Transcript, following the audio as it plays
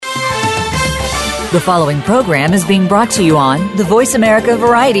The following program is being brought to you on the Voice America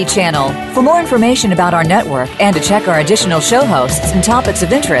Variety Channel. For more information about our network and to check our additional show hosts and topics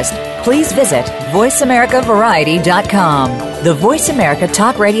of interest, please visit voiceamericavariety.com. The Voice America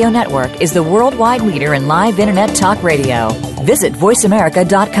Talk Radio Network is the worldwide leader in live Internet talk radio. Visit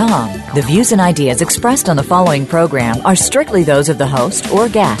voiceamerica.com. The views and ideas expressed on the following program are strictly those of the host or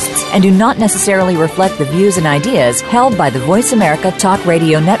guests and do not necessarily reflect the views and ideas held by the Voice America Talk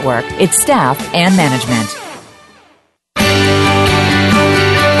Radio Network, its staff, and management.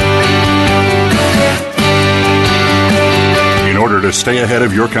 In order to stay ahead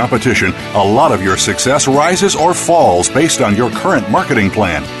of your competition, a lot of your success rises or falls based on your current marketing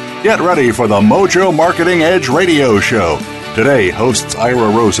plan. Get ready for the Mojo Marketing Edge radio show. Today, hosts Ira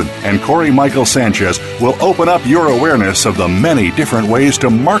Rosen and Corey Michael Sanchez will open up your awareness of the many different ways to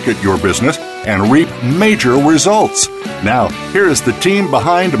market your business and reap major results. Now, here is the team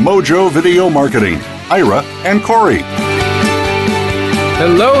behind Mojo Video Marketing, Ira and Corey.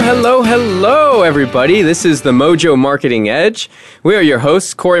 Hello, everybody. This is the Mojo Marketing Edge. We are your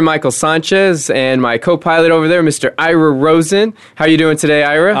hosts, Corey Michael Sanchez, and my co-pilot over there, Mr. Ira Rosen. How are you doing today,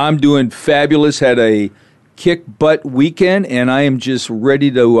 Ira? I'm doing fabulous. Had a kick-butt weekend, and I am just ready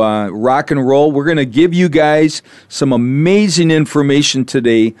to rock and roll. We're going to give you guys some amazing information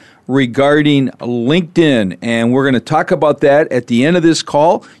today regarding LinkedIn, and we're going to talk about that at the end of this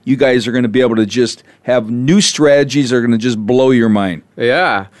call. You guys are going to be able to just have new strategies that are going to just blow your mind.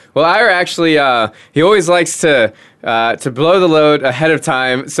 Yeah. Well, Ira actually, he always likes to blow the load ahead of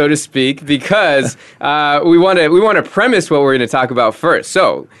time, so to speak, because we want to premise what we're going to talk about first.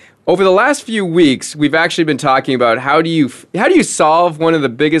 So, over the last few weeks, we've actually been talking about how do you solve one of the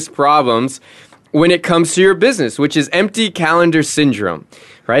biggest problems when it comes to your business, which is empty calendar syndrome,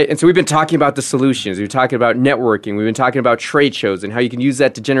 right? And so we've been talking about the solutions. We've been talking about networking. We've been talking about trade shows and how you can use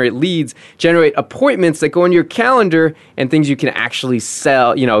that to generate leads, generate appointments that go on your calendar, and things you can actually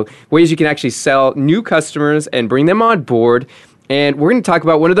sell, ways you can actually sell new customers and bring them on board. And we're going to talk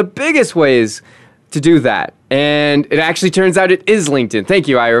about one of the biggest ways to do that. And it actually turns out it is LinkedIn. Thank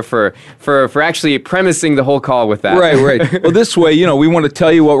you, Ira, for actually premising the whole call with that. Right. Well, this way, we want to tell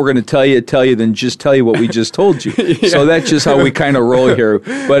you what we're going to tell you, then just tell you what we just told you. Yeah. So that's just how we kind of roll here.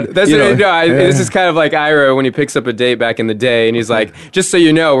 But this is kind of like Ira when he picks up a date back in the day, and he's like, just so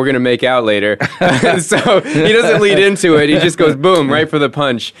you know, we're going to make out later. So he doesn't lead into it. He just goes, boom, right for the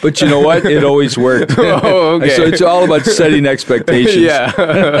punch. But you know what? It always worked. Oh, okay. So it's all about setting expectations. Yeah.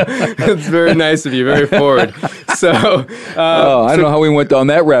 That's very nice of you. Very forward. So, I don't know how we went down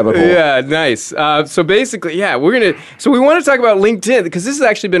that rabbit hole. Yeah, nice. So basically, we want to talk about LinkedIn because this has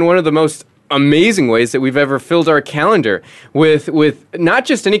actually been one of the most amazing ways that we've ever filled our calendar with not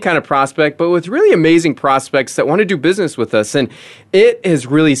just any kind of prospect, but with really amazing prospects that want to do business with us. And it has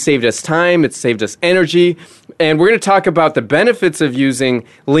really saved us time. It's saved us energy. And we're going to talk about the benefits of using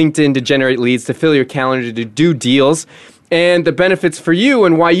LinkedIn to generate leads, to fill your calendar, to do deals, and the benefits for you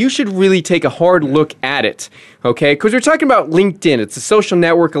and why you should really take a hard look at it, okay? Because we're talking about LinkedIn. It's a social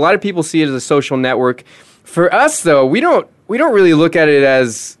network. A lot of people see it as a social network. For us, though, we don't really look at it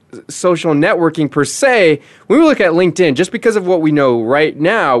as social networking per se. When we look at LinkedIn, just because of what we know right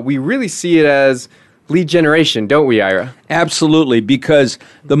now, we really see it as lead generation, don't we, Ira? Absolutely, because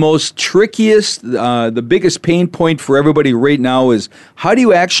the most trickiest, the biggest pain point for everybody right now is how do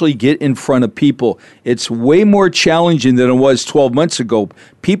you actually get in front of people? It's way more challenging than it was 12 months ago.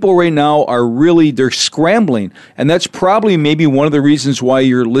 People right now they're scrambling, and that's probably maybe one of the reasons why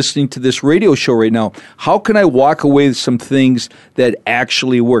you're listening to this radio show right now. How can I walk away with some things that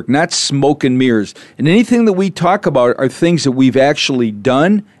actually work, not smoke and mirrors? And anything that we talk about are things that we've actually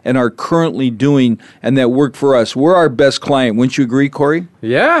done and are currently doing and that work for us. We're our best client. Wouldn't you agree, Corey?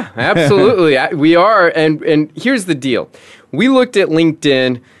 Yeah, absolutely. We are. And here's the deal. We looked at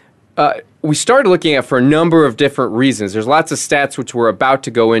LinkedIn. We started looking at for a number of different reasons. There's lots of stats which we're about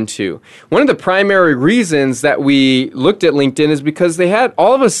to go into. One of the primary reasons that we looked at LinkedIn is because they had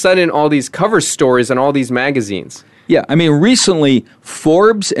all of a sudden all these cover stories on all these magazines. Yeah, recently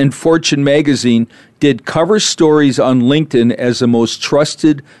Forbes and Fortune magazine did cover stories on LinkedIn as the most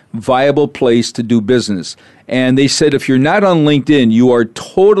trusted, viable place to do business. And they said if you're not on LinkedIn, you are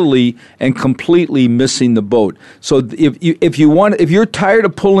totally and completely missing the boat. So if you're tired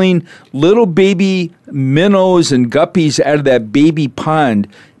of pulling little baby minnows and guppies out of that baby pond,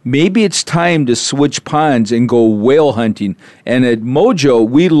 maybe it's time to switch ponds and go whale hunting. And at Mojo,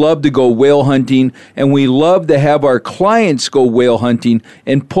 we love to go whale hunting, and we love to have our clients go whale hunting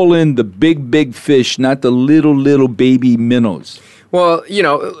and pull in the big fish, not the little baby minnows. Well,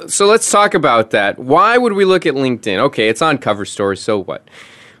 so let's talk about that. Why would we look at LinkedIn? Okay, it's on cover story, so what?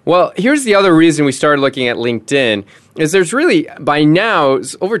 Well, here's the other reason we started looking at LinkedIn is there's really, by now,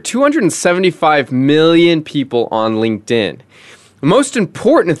 over 275 million people on LinkedIn. The most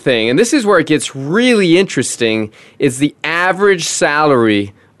important thing, and this is where it gets really interesting, is the average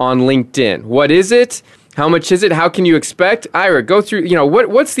salary on LinkedIn. What is it? How much is it? How can you expect? Ira, go through,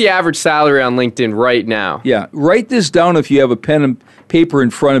 what's the average salary on LinkedIn right now? Yeah, write this down if you have a pen and paper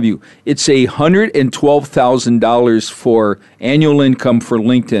in front of you. It's $112,000 for annual income for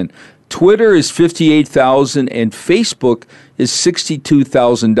LinkedIn. Twitter is $58,000 and Facebook is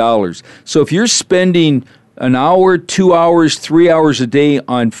 $62,000. So if you're spending an hour, 2 hours, 3 hours a day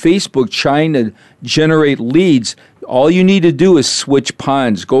on Facebook trying to generate leads, all you need to do is switch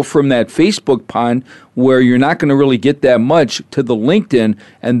ponds. Go from that Facebook pond where you're not going to really get that much to the LinkedIn,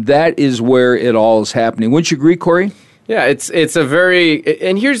 and that is where it all is happening. Wouldn't you agree, Corey? Yeah, it's a very,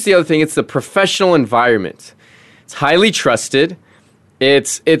 and here's the other thing, it's the professional environment. It's highly trusted.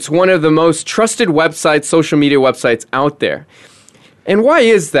 It's one of the most trusted websites, social media websites out there. And why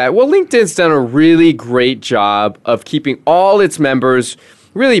is that? Well, LinkedIn's done a really great job of keeping all its members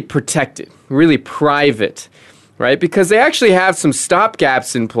really protected, really private, right? Because they actually have some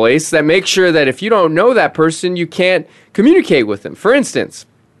stopgaps in place that make sure that if you don't know that person, you can't communicate with them. For instance,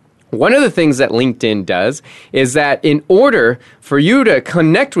 one of the things that LinkedIn does is that in order for you to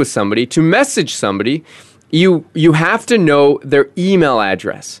connect with somebody, to message somebody, you have to know their email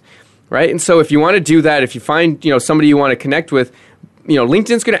address, right? And so if you want to do that, if you find somebody you want to connect with,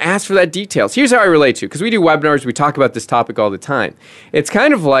 LinkedIn's going to ask for that details. Here's how I relate to, because we do webinars, we talk about this topic all the time. It's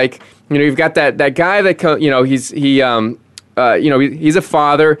kind of like, you've got that guy that he's a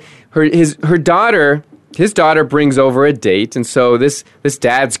father. His daughter brings over a date, and so this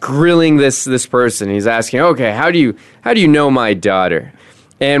dad's grilling this person. He's asking, okay, how do you know my daughter?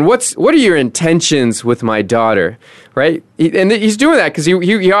 And what are your intentions with my daughter, right? And he's doing that because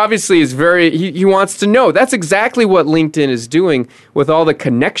he obviously is he wants to know. That's exactly what LinkedIn is doing with all the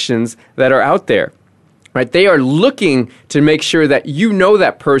connections that are out there, right? They are looking to make sure that you know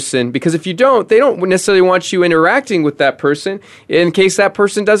that person, because if you don't, they don't necessarily want you interacting with that person in case that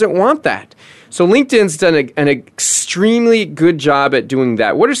person doesn't want that. So LinkedIn's done an extremely good job at doing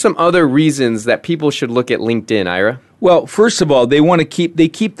that. What are some other reasons that people should look at LinkedIn, Ira? Well, first of all, they keep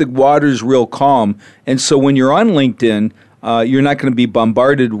the waters real calm, and so when you're on LinkedIn, you're not going to be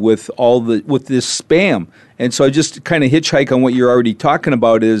bombarded with with this spam. And so I just kind of hitchhike on what you're already talking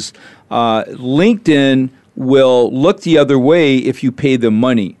about is LinkedIn will look the other way if you pay them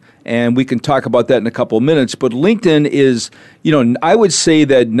money. And we can talk about that in a couple of minutes. But LinkedIn is, I would say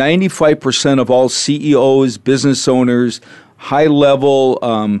that 95% of all CEOs, business owners,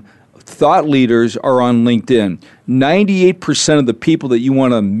 high-level thought leaders are on LinkedIn. 98% of the people that you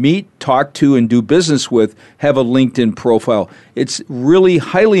want to meet, talk to, and do business with have a LinkedIn profile. It's really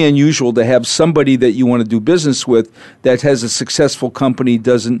highly unusual to have somebody that you want to do business with that has a successful company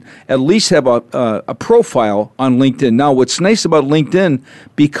doesn't at least have a profile on LinkedIn. Now, what's nice about LinkedIn,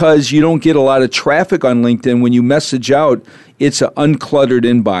 because you don't get a lot of traffic on LinkedIn, when you message out, it's an uncluttered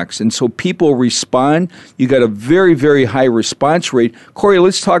inbox. And so people respond. You got a very, very high response rate. Corey,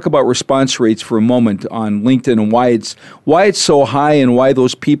 let's talk about response rates for a moment on LinkedIn and why it's so high and why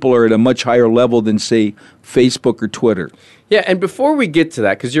those people are at a much higher level than, say, Facebook or Twitter. Yeah, and before we get to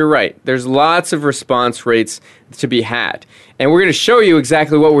that, because you're right, there's lots of response rates to be had. And we're going to show you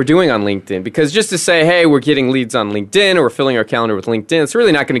exactly what we're doing on LinkedIn, because just to say, hey, we're getting leads on LinkedIn or we're filling our calendar with LinkedIn, it's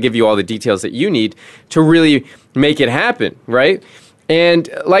really not going to give you all the details that you need to really make it happen, right? And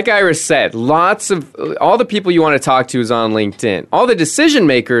like Ira said, all the people you want to talk to is on LinkedIn. All the decision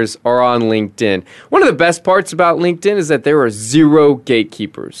makers are on LinkedIn. One of the best parts about LinkedIn is that there are zero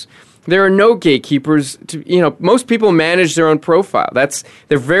gatekeepers. There are no gatekeepers. Most people manage their own profile.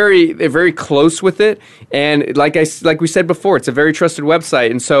 They're very close with it, and like we said before, it's a very trusted website.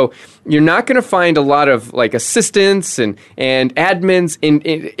 And so you're not going to find a lot of assistants and admins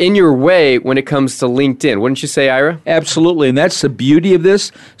in your way when it comes to LinkedIn. Wouldn't you say, Ira? Absolutely, and that's the beauty of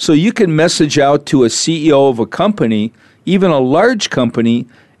this. So you can message out to a CEO of a company, even a large company,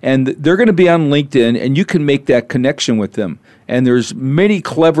 and they're going to be on LinkedIn, and you can make that connection with them. And there's many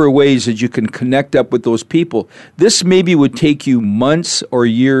clever ways that you can connect up with those people. This maybe would take you months or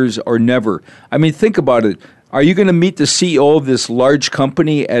years or never. I mean, think about it. Are you going to meet the CEO of this large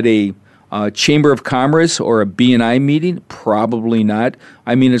company at a Chamber of Commerce or a BNI meeting? Probably not.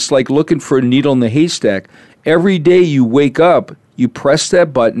 I mean, it's like looking for a needle in the haystack. Every day you wake up, you press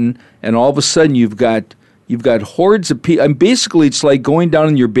that button, and all of a sudden you've got hordes of people. And basically, it's like going down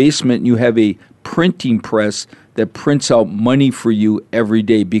in your basement and you have a printing press that prints out money for you every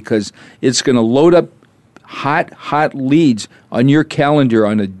day, because it's going to load up hot leads on your calendar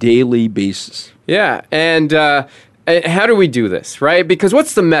on a daily basis. Yeah, and how do we do this, right? Because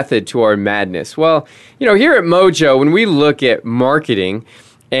what's the method to our madness? Well, here at Mojo, when we look at marketing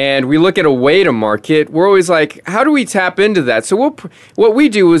and we look at a way to market, we're always like, how do we tap into that? So what we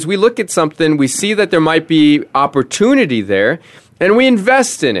do is we look at something, we see that there might be opportunity there, and we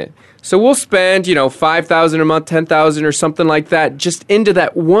invest in it. So we'll spend, $5,000 a month, $10,000 or something like that just into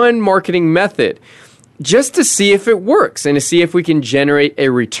that one marketing method just to see if it works and to see if we can generate a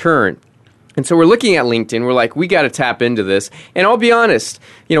return. And so we're looking at LinkedIn. We're like, we got to tap into this. And I'll be honest,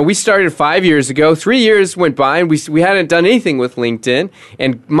 we started 5 years ago. 3 years went by, and we hadn't done anything with LinkedIn.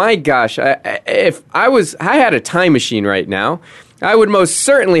 And my gosh, if I had a time machine right now, I would most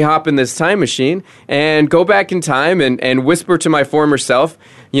certainly hop in this time machine and go back in time and whisper to my former self,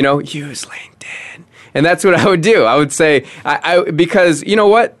 use LinkedIn. And that's what I would do. I would say, because you know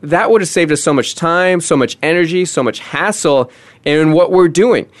what? That would have saved us so much time, so much energy, so much hassle in what we're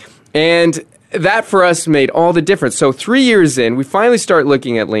doing. And that for us made all the difference. So 3 years in, we finally start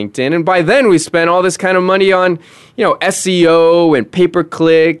looking at LinkedIn. And by then we spent all this kind of money on, SEO and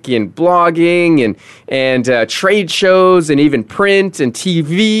pay-per-click and blogging and trade shows and even print and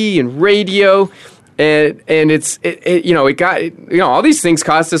TV and radio. And it got, all these things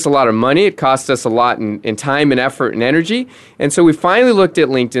cost us a lot of money. It cost us a lot in time and effort and energy. And so we finally looked at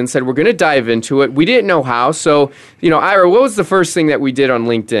LinkedIn, said we're going to dive into it. We didn't know how. So, Ira, what was the first thing that we did on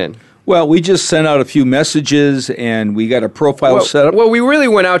LinkedIn? Well, we just sent out a few messages and we got a profile set up. Well, we really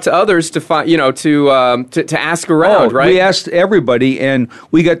went out to others to find, to ask around, right? We asked everybody, and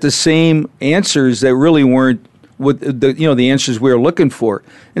we got the same answers that really weren't with the answers we were looking for.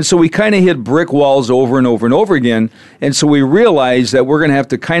 And so we kind of hit brick walls over and over and over again. And so we realized that we're going to have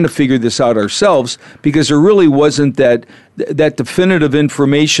to kind of figure this out ourselves, because there really wasn't that definitive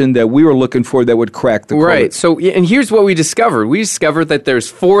information that we were looking for that would crack the code. Right. So, and here's what we discovered. We discovered that there's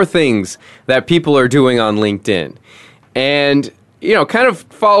 4 things that people are doing on LinkedIn. And kind of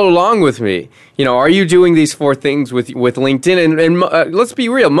follow along with me. Are you doing these 4 things with LinkedIn? And let's be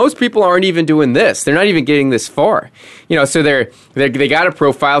real. Most people aren't even doing this. They're not even getting this far. So they got a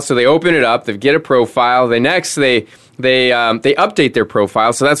profile, so they open it up. They get a profile. They update their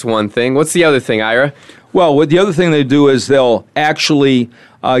profile. So that's one thing. What's the other thing, Ira? Well, the other thing they do is they'll actually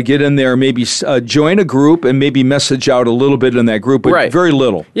get in there, maybe join a group and maybe message out a little bit in that group, but right. Very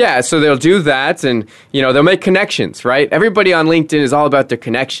little. Yeah, so they'll do that, and they'll make connections, right? Everybody on LinkedIn is all about their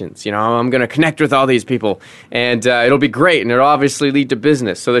connections. I'm going to connect with all these people, and it'll be great, and it'll obviously lead to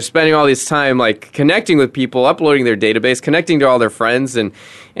business. So they're spending all this time like connecting with people, uploading their database, connecting to all their friends, and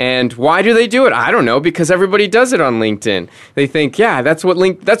why do they do it? I don't know, because everybody does it on LinkedIn. They think, yeah, that's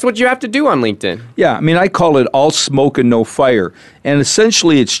what you have to do on LinkedIn. Yeah, I mean, I call it all smoke and no fire, and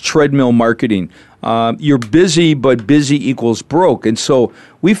essentially it's treadmill marketing. You're busy, but busy equals broke. And so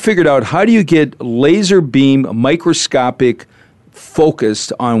we figured out, how do you get laser beam, microscopic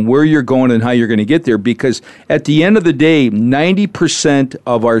focused on where you're going and how you're going to get there? Because at the end of the day, 90%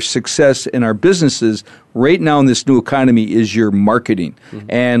 of our success in our businesses right now in this new economy is your marketing.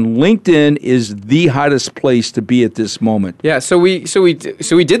 Mm-hmm. And LinkedIn is the hottest place to be at this moment. Yeah, so we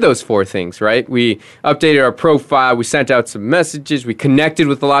did those 4 things, right? We updated our profile, we sent out some messages, we connected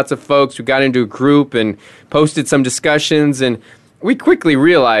with lots of folks, we got into a group and posted some discussions, and we quickly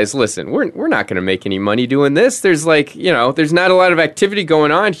realized, listen, we're not going to make any money doing this. There's there's not a lot of activity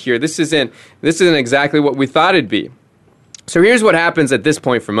going on here. This isn't exactly what we thought it'd be. So here's what happens at this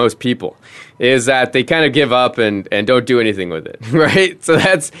point for most people, is that they kind of give up and don't do anything with it, right? So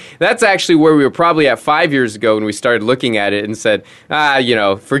that's actually where we were probably at 5 years ago when we started looking at it and said,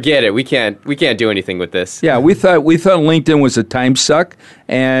 forget it. We can't do anything with this. Yeah, we thought LinkedIn was a time suck,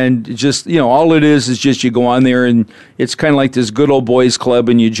 and just, all it is just you go on there and it's kind of like this good old boys club,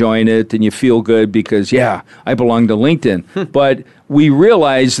 and you join it and you feel good because, yeah, I belong to LinkedIn. But we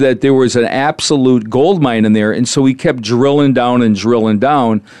realized that there was an absolute gold mine in there, and so we kept drilling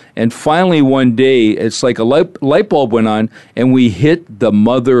down, and finally one day, it's like a light bulb went on, and we hit the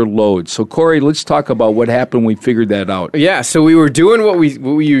mother lode. So, Corey, let's talk about what happened when we figured that out. Yeah, so we were doing what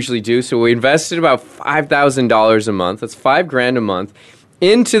we usually do. So we invested about $5,000 a month. That's $5,000 a month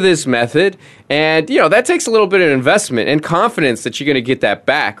into this method, and that takes a little bit of investment and confidence that you're going to get that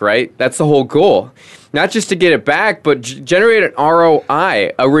back, right? That's the whole goal. Not just to get it back, but generate an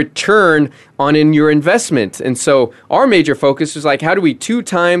ROI, a return in your investment. And so our major focus is like, how do we 2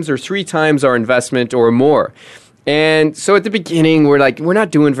 times or 3 times our investment or more? And so at the beginning, we're not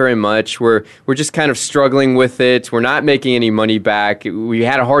doing very much. We're just kind of struggling with it. We're not making any money back. We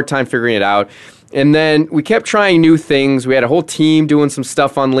had a hard time figuring it out. And then we kept trying new things. We had a whole team doing some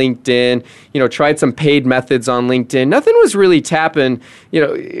stuff on LinkedIn, tried some paid methods on LinkedIn. Nothing was really tapping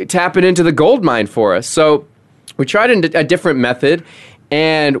into the gold mine for us. So we tried a different method.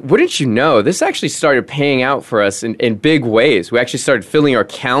 And wouldn't you know, this actually started paying out for us in big ways. We actually started filling our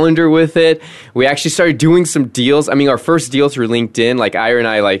calendar with it. We actually started doing some deals. I mean, our first deal through LinkedIn, like Ira and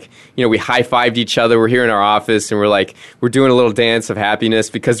I, we high-fived each other. We're here in our office, and we're doing a little dance of happiness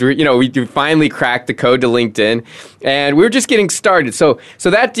because we finally cracked the code to LinkedIn, and we were just getting started. So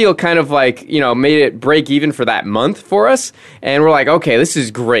that deal kind of made it break even for that month for us, and we're like, okay, this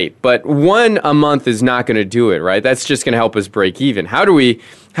is great, but one a month is not going to do it, right? That's just going to help us break even. How do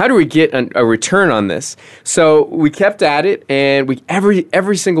we get a return on this? So we kept at it, and we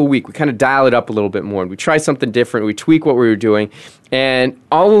every single week we kind of dial it up a little bit more, and we try something different. We tweak what we were doing, and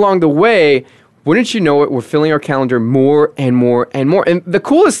all along the way, wouldn't you know it, we're filling our calendar more and more and more. And the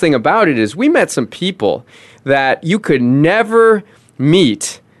coolest thing about it is we met some people that you could never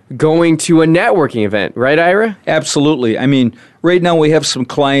meet going to a networking event, right, Ira? Absolutely. I mean, right now we have some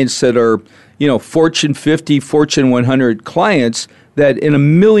clients that are, Fortune 50, Fortune 100 clients that in a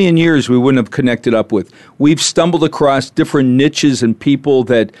million years we wouldn't have connected up with. We've stumbled across different niches and people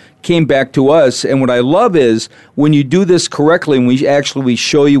that came back to us. And what I love is when you do this correctly, and we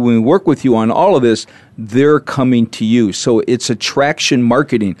show you when we work with you on all of this, they're coming to you. So it's attraction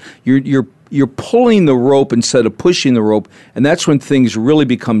marketing. You're pulling the rope instead of pushing the rope, and that's when things really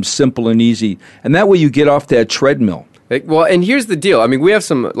become simple and easy. And that way you get off that treadmill. Well, and here's the deal. I mean, we have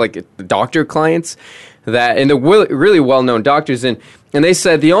some doctor clients and they're really well-known doctors, and they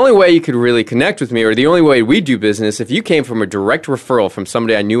said the only way you could really connect with me, or the only way we do business, if you came from a direct referral from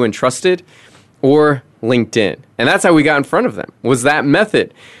somebody I knew and trusted, or LinkedIn. And that's how we got in front of them, was that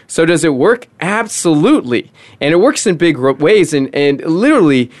method. So does it work? Absolutely. And it works in big ways, and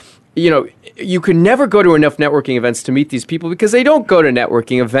literally, you could never go to enough networking events to meet these people because they don't go to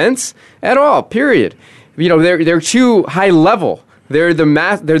networking events at all, period. They're too high level. They're the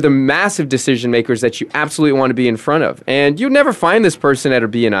massive decision makers that you absolutely want to be in front of. And you'd never find this person at a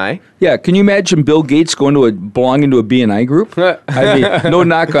BNI. Yeah, can you imagine Bill Gates belonging to a BNI group? I mean, no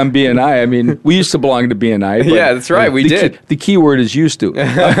knock on BNI. I mean, we used to belong to BNI. Yeah, that's right, we did. The key word is used to.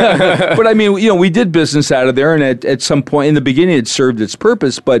 But I mean, we did business out of there, and at some point in the beginning it served its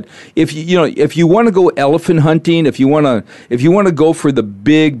purpose. But if you want to go elephant hunting, if you want to go for the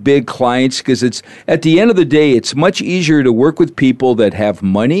big clients, because it's at the end of the day, it's much easier to work with people that have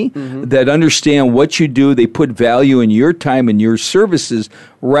money, that understand what you do, they put value in your time and your services,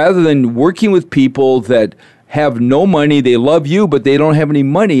 rather than working with people that have no money, they love you, but they don't have any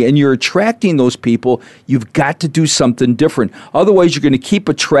money, and you're attracting those people. You've got to do something different. Otherwise, you're going to keep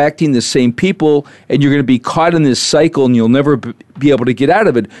attracting the same people, and you're going to be caught in this cycle, and you'll never be able to get out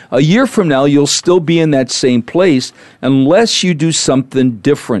of it. A year from now, you'll still be in that same place unless you do something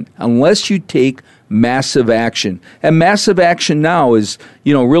different, unless you take massive action. And massive action now is,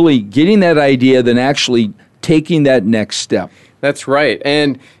 really getting that idea, then actually taking that next step. That's right.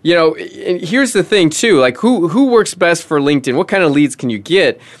 And, and here's the thing, too. Who works best for LinkedIn? What kind of leads can you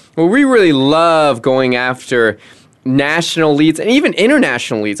get? Well, we really love going after national leads and even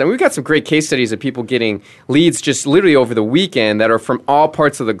international leads. I mean, we've got some great case studies of people getting leads just literally over the weekend that are from all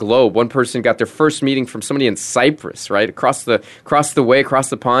parts of the globe. One person got their first meeting from somebody in Cyprus, right, across the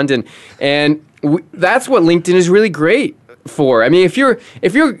pond, and that's what LinkedIn is really great for. I mean, if you're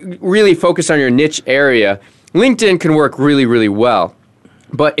really focused on your niche area, LinkedIn can work really, really well.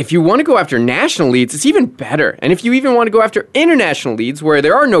 But if you want to go after national leads, it's even better. And if you even want to go after international leads where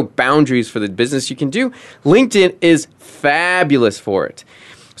there are no boundaries for the business you can do, LinkedIn is fabulous for it.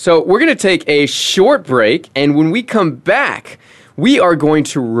 So we're going to take a short break, and when we come back, we are going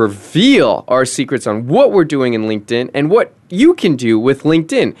to reveal our secrets on what we're doing in LinkedIn and what you can do with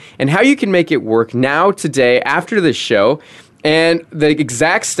LinkedIn and how you can make it work now, today, after this show, and the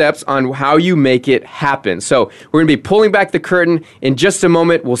exact steps on how you make it happen. So we're going to be pulling back the curtain in just a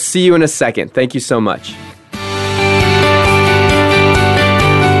moment. We'll see you in a second. Thank you so much.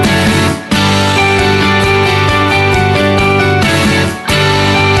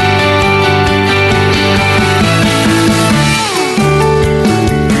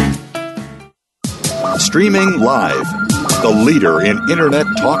 Streaming live, the leader in Internet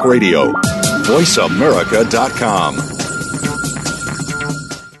talk radio, VoiceAmerica.com.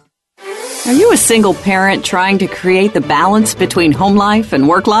 Are you a single parent trying to create the balance between home life and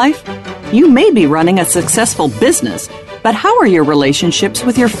work life? You may be running a successful business, but how are your relationships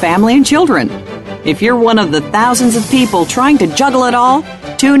with your family and children? If you're one of the thousands of people trying to juggle it all,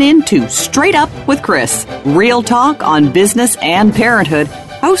 tune in to Straight Up with Chris, real talk on business and parenthood,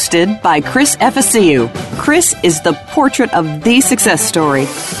 Hosted by Chris Efesiu. Chris is the portrait of the success story,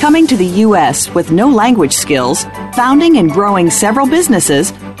 coming to the U.S. with no language skills, founding and growing several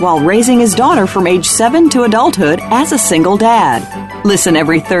businesses, while raising his daughter from age 7 to adulthood as a single dad. Listen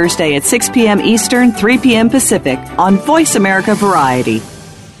every Thursday at 6 p.m. Eastern, 3 p.m. Pacific on Voice America Variety.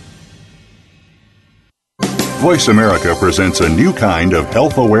 Voice America presents a new kind of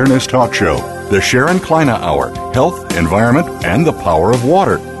health awareness talk show, the Sharon Kleina Hour, Health, Environment, and the Power of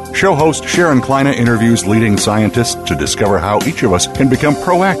Water. Show host Sharon Kleina interviews leading scientists to discover how each of us can become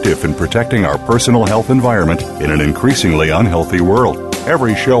proactive in protecting our personal health environment in an increasingly unhealthy world.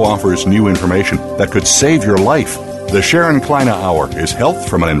 Every show offers new information that could save your life. The Sharon Kleina Hour is health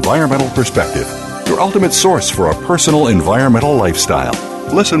from an environmental perspective, your ultimate source for a personal environmental lifestyle.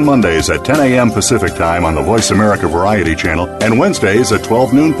 Listen Mondays at 10 a.m. Pacific Time on the Voice America Variety Channel and Wednesdays at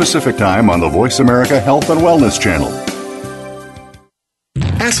 12 noon Pacific Time on the Voice America Health and Wellness Channel.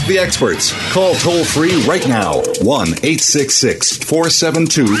 Ask the experts. Call toll-free right now,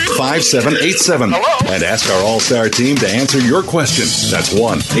 1-866-472-5787. And ask our All-Star team to answer your question. That's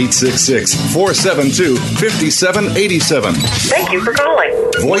 1-866-472-5787. Thank you for calling.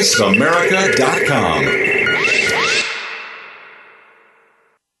 VoiceAmerica.com.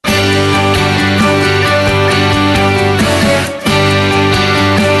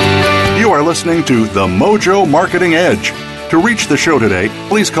 You are listening to The Mojo Marketing Edge. To reach the show today,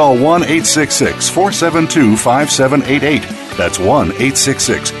 please call 1-866-472-5788. That's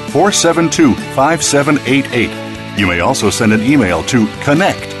 1-866-472-5788. You may also send an email to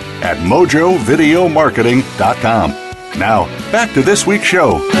connect@mojovideomarketing.com. Now, back to this week's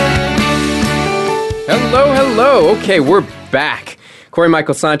show. Hello. Okay, we're back. Corey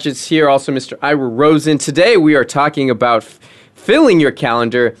Michael Sanchez here, also Mr. Ira Rosen. Today we are talking about filling your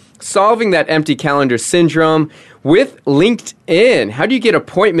calendar, solving that empty calendar syndrome with LinkedIn. How do you get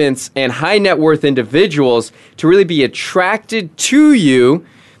appointments and high net worth individuals to really be attracted to you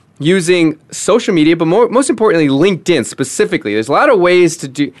using social media, but most importantly, LinkedIn specifically? There's a lot of ways to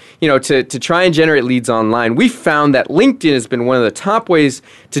do, to try and generate leads online. We found that LinkedIn has been one of the top ways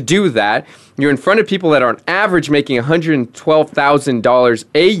to do that. You're in front of people that are on average making $112,000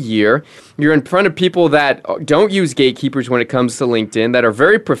 a year. You're in front of people that don't use gatekeepers when it comes to LinkedIn, that are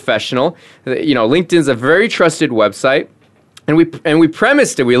very professional. LinkedIn's a very trusted website. And we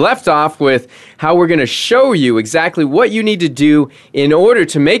premised it. We left off with how we're going to show you exactly what you need to do in order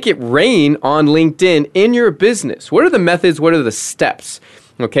to make it rain on LinkedIn in your business. What are the methods? What are the steps?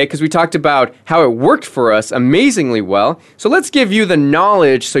 Okay, because we talked about how it worked for us amazingly well. So let's give you the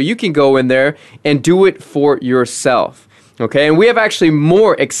knowledge so you can go in there and do it for yourself. Okay, and we have actually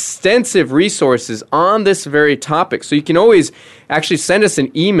more extensive resources on this very topic. So you can always actually send us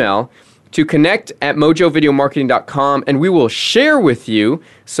an email to connect@mojovideomarketing.com, and we will share with you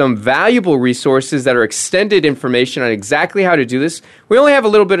some valuable resources that are extended information on exactly how to do this. We only have a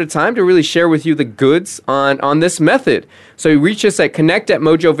little bit of time to really share with you the goods on this method. So you reach us at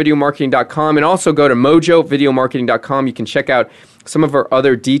connect@mojovideomarketing.com, and also go to mojovideomarketing.com. You can check out some of our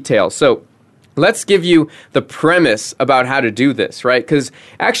other details. So let's give you the premise about how to do this, right? Because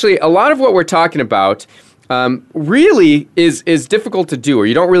actually, a lot of what we're talking about really is difficult to do, or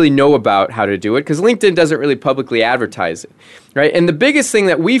you don't really know about how to do it, because LinkedIn doesn't really publicly advertise it, right? And the biggest thing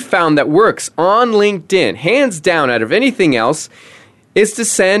that we've found that works on LinkedIn, hands down out of anything else, is to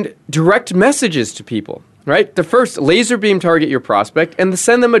send direct messages to people, right? To first laser beam target your prospect and to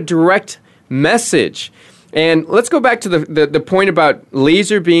send them a direct message. And let's go back to the point about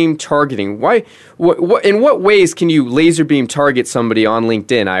laser beam targeting. Why? In what ways can you laser beam target somebody on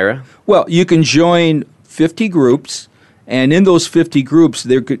LinkedIn, Ira? Well, you can join 50 groups, and in those 50 groups,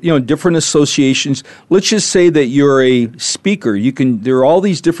 there could, different associations. Let's just say that you're a speaker. There are all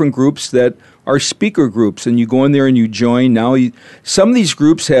these different groups that are speaker groups, and you go in there and you join. Now, some of these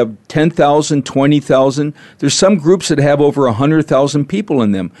groups have 10,000, 20,000. There's some groups that have over 100,000 people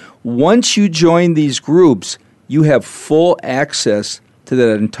in them. Once you join these groups, you have full access to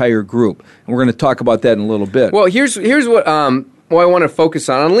that entire group, and we're going to talk about that in a little bit. Well, here's what I want to focus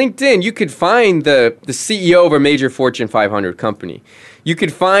on. On LinkedIn, you could find the CEO of a major Fortune 500 company. You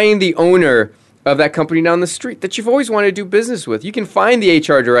could find the owner of that company down the street that you've always wanted to do business with. You can find the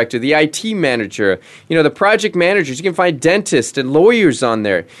HR director, the IT manager, the project managers. You can find dentists and lawyers on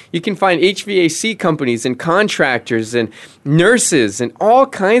there. You can find HVAC companies and contractors and nurses and all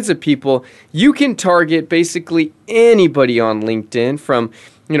kinds of people. You can target basically anybody on LinkedIn from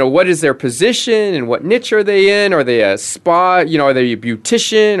what is their position and what niche are they in? Are they a spa? Are they a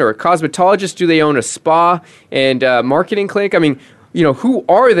beautician or a cosmetologist? Do they own a spa and marketing clinic? I mean, who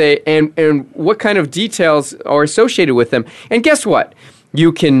are they and what kind of details are associated with them? And guess what?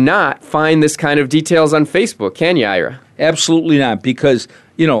 you cannot find this kind of details on Facebook, can you, Ira? Absolutely not, because,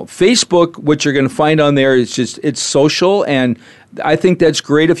 Facebook, what you're going to find on there is just, it's social, and I think that's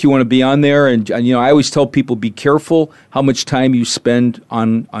great if you want to be on there. And, I always tell people, be careful how much time you spend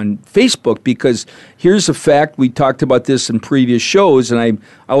on Facebook, because here's a fact. We talked about this in previous shows, and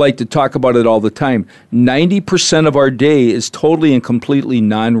I like to talk about it all the time. 90% of our day is totally and completely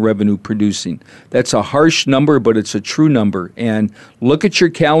non-revenue producing. That's a harsh number, but it's a true number. And look at your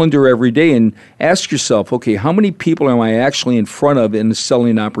calendar every day and ask yourself, okay, how many people am I actually in front of in a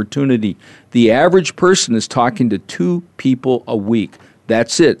selling opportunity? The average person is talking to 2 people a week.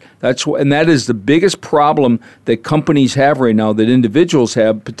 That's it. And that is the biggest problem that companies have right now, that individuals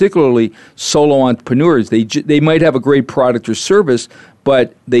have, particularly solo entrepreneurs. They might have a great product or service,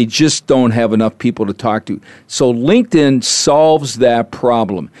 but they just don't have enough people to talk to. So LinkedIn solves that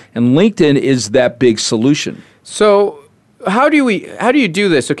problem, and LinkedIn is that big solution. So how do you do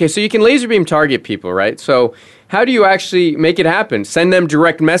this? Okay, so you can laser beam target people, right? So how do you actually make it happen? Send them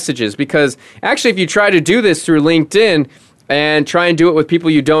direct messages, because actually if you try to do this through LinkedIn and try and do it with people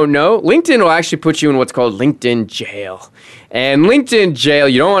you don't know, LinkedIn will actually put you in what's called LinkedIn jail. And LinkedIn jail,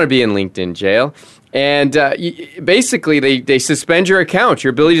 you don't want to be in LinkedIn jail. And basically, they suspend your account,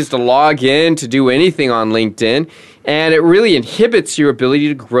 your ability just to log in, to do anything on LinkedIn, and it really inhibits your ability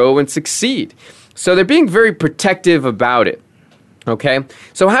to grow and succeed. So they're being very protective about it. Okay,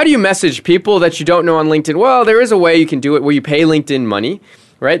 so how do you message people that you don't know on LinkedIn? Well, there is a way you can do it where you pay LinkedIn money,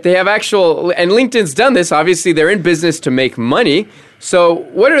 right? They have and LinkedIn's done this. Obviously, they're in business to make money. So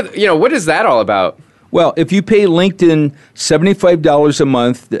what is that all about? Well, if you pay LinkedIn $75 a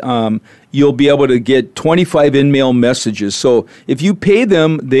month, you'll be able to get 25 in-mail messages. So if you pay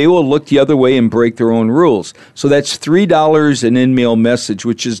them, they will look the other way and break their own rules. So that's $3 an in-mail message,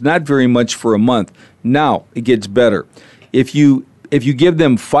 which is not very much for a month. Now, it gets better. If you give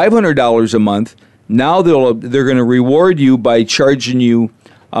them $500 a month, now they're going to reward you by charging you.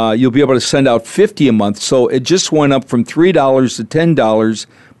 You'll be able to send out $50 a month. So it just went up from $3 to $10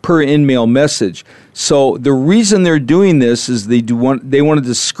 per in-mail message. So the reason they're doing this is they want to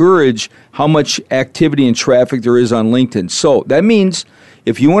discourage how much activity and traffic there is on LinkedIn. So that means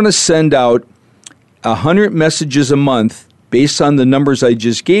if you want to send out 100 messages a month, based on the numbers I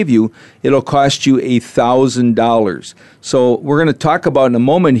just gave you, it'll cost you $1,000. So we're going to talk about in a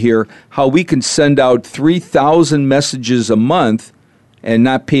moment here how we can send out 3,000 messages a month and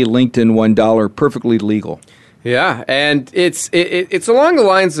not pay LinkedIn $1, perfectly legal. Yeah, and it's along the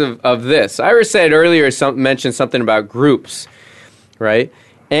lines of this. Ira said earlier, mentioned something about groups, right?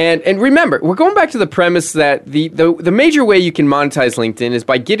 And remember, we're going back to the premise that the major way you can monetize LinkedIn is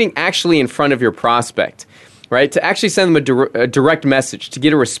by getting actually in front of your prospect, right? To actually send them a direct message, to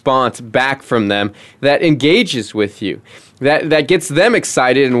get a response back from them that engages with you, that gets them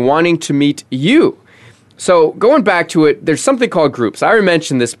excited and wanting to meet you. So going back to it, there's something called groups. I already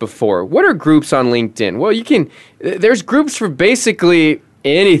mentioned this before. What are groups on LinkedIn? Well, there's groups for basically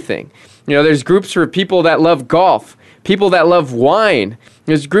anything. There's groups for people that love golf, people that love wine.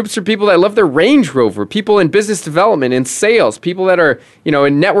 There's groups for people that love their Range Rover, people in business development, in sales, people that are,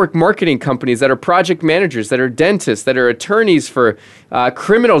 in network marketing companies, that are project managers, that are dentists, that are attorneys for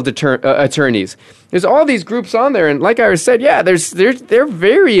criminal attorneys. There's all these groups on there, and like I said, yeah, they're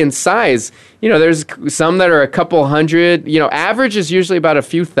vary in size. There's some that are a couple hundred. Average is usually about a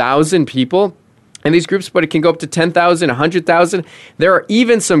few thousand people in these groups, but it can go up to 10,000, 100,000. There are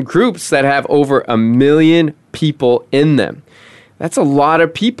even some groups that have over 1 million people in them. That's a lot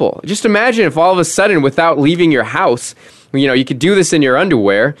of people. Just imagine if all of a sudden, without leaving your house, you could do this in your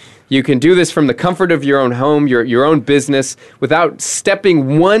underwear. You can do this from the comfort of your own home, your own business, without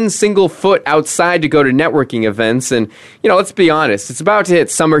stepping one single foot outside to go to networking events. And, let's be honest, it's about to hit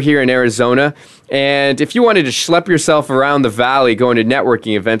summer here in Arizona. And if you wanted to schlep yourself around the valley going to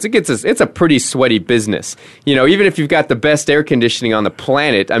networking events, it's a pretty sweaty business. Even if you've got the best air conditioning on the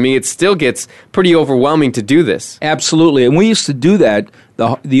planet, it still gets pretty overwhelming to do this. Absolutely. And we used to do that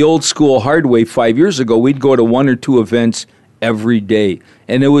the old school hard way 5 years ago. We'd go to 1 or 2 events every day,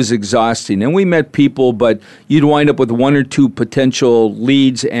 and it was exhausting. And we met people, but you'd wind up with 1 or 2 potential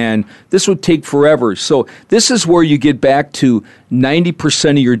leads, and this would take forever. So this is where you get back to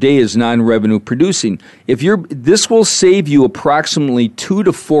 90% of your day is non-revenue producing. This will save you approximately 2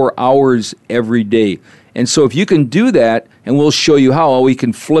 to 4 hours every day. And so if you can do that, and we'll show you how we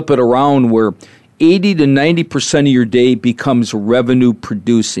can flip it around where 80 to 90% of your day becomes revenue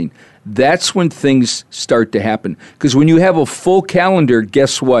producing. That's when things start to happen. Because when you have a full calendar,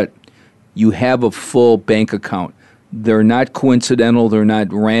 guess what? You have a full bank account. They're not coincidental. They're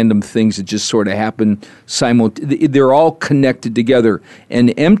not random things that just sort of happen simultaneously. They're all connected together. An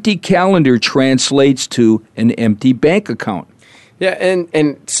empty calendar translates to an empty bank account. Yeah,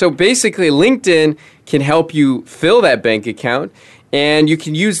 and so basically LinkedIn can help you fill that bank account, and you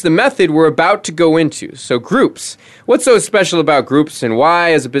can use the method we're about to go into. So groups. What's so special about groups, and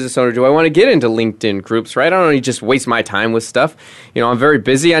why, as a business owner, do I want to get into LinkedIn groups, right? I don't want to just waste my time with stuff. I'm very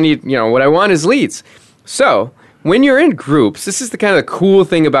busy. I need, what I want is leads. So when you're in groups, this is the kind of cool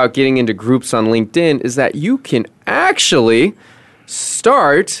thing about getting into groups on LinkedIn is that you can actually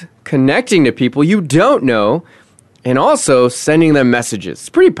start connecting to people you don't know and also sending them messages. It's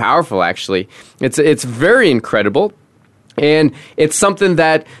pretty powerful, actually. It's very incredible. And it's something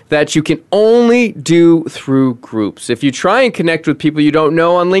that you can only do through groups. If you try and connect with people you don't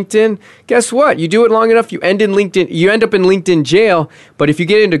know on LinkedIn, guess what? You do it long enough, you end up in LinkedIn jail. But if you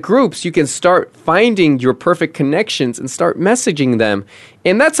get into groups, you can start finding your perfect connections and start messaging them.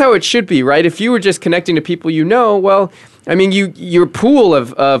 And that's how it should be, right? If you were just connecting to people you know, well, I mean, your pool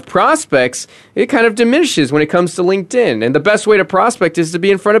of prospects, it kind of diminishes when it comes to LinkedIn. And the best way to prospect is to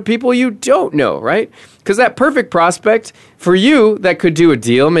be in front of people you don't know, right? Because that perfect prospect for you that could do a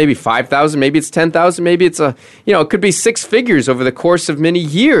deal, maybe 5,000, maybe it's 10,000, maybe it's it could be six figures over the course of many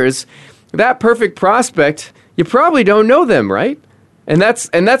years. That perfect prospect, you probably don't know them, right? And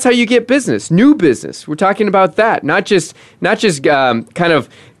that's how you get business, new business. We're talking about that, not just kind of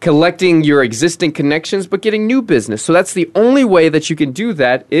collecting your existing connections, but getting new business. So that's the only way that you can do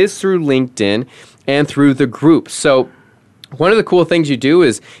that is through LinkedIn and through the group. So one of the cool things you do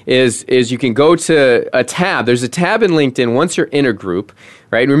is you can go to a tab. There's a tab in LinkedIn once you're in a group,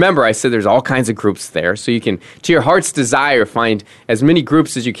 right? And remember, I said there's all kinds of groups there. So you can, to your heart's desire, find as many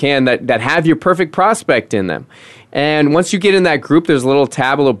groups as you can that have your perfect prospect in them. And once you get in that group, there's a little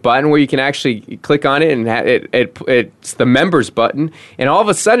tab, a little button where you can actually click on it, and it's the members button. And all of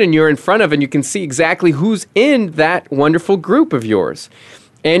a sudden, you're in front of, and you can see exactly who's in that wonderful group of yours.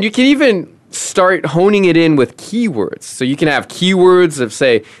 And you can even start honing it in with keywords. So you can have keywords of,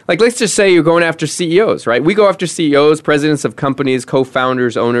 say, like let's just say you're going after CEOs, right? We go after CEOs, presidents of companies,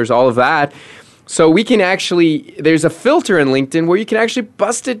 co-founders, owners, all of that. So we can actually, there's a filter in LinkedIn where you can actually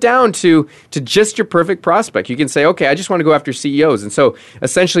bust it down to just your perfect prospect. You can say, okay, I just want to go after CEOs. And so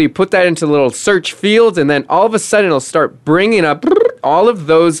essentially you put that into a little search field, and then all of a sudden it'll start bringing up all of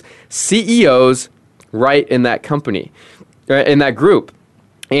those CEOs right in that company, in that group.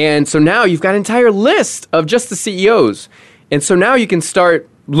 And so now you've got an entire list of just the CEOs. And so now you can start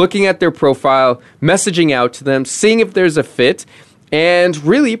looking at their profile, messaging out to them, seeing if there's a fit, and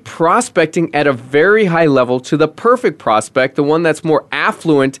really prospecting at a very high level to the perfect prospect, the one that's more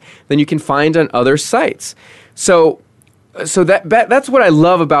affluent than you can find on other sites. So that's what I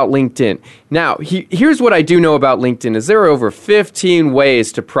love about LinkedIn. Now, here's what I do know about LinkedIn is there are over 15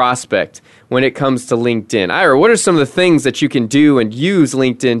 ways to prospect when it comes to LinkedIn. Ira, what are some of the things that you can do and use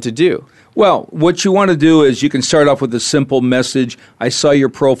LinkedIn to do? Well, what you want to do is you can start off with a simple message. I saw your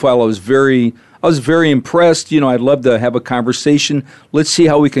profile. I was very impressed. I'd love to have a conversation. Let's see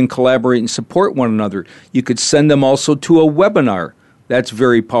how we can collaborate and support one another. You could send them also to a webinar. That's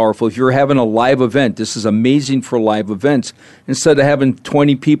very powerful. If you're having a live event, this is amazing for live events. Instead of having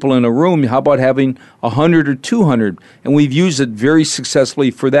 20 people in a room, how about having 100 or 200? And we've used it very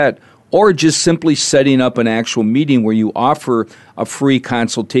successfully for that. Or just simply setting up an actual meeting where you offer a free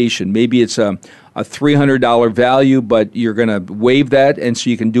consultation. Maybe it's a $300 value, but you're going to waive that, and so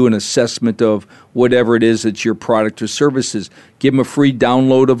you can do an assessment of whatever it is that's your product or services. Give them a free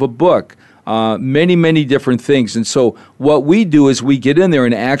download of a book. Many, many different things. And so what we do is we get in there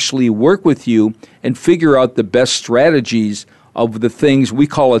and actually work with you and figure out the best strategies of the things. We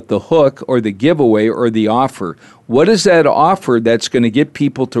call it the hook or the giveaway or the offer. What is that offer that's going to get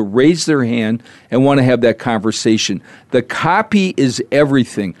people to raise their hand and want to have that conversation? The copy is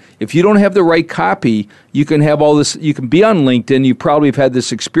everything. If you don't have the right copy, you can have all this, you can be on LinkedIn, you probably have had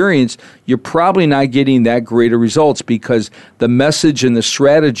this experience, you're probably not getting that great of results because the message and the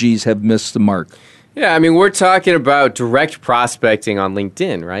strategies have missed the mark. Yeah, I mean, we're talking about direct prospecting on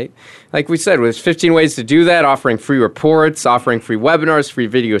LinkedIn, right? Like we said, there's 15 ways to do that, offering free reports, offering free webinars, free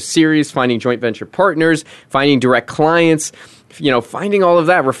video series, finding joint venture partners, finding direct clients, finding all of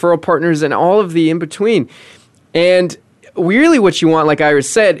that, referral partners, and all of the in-between. And really what you want, like Ira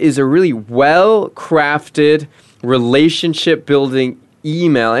said, is a really well-crafted, relationship-building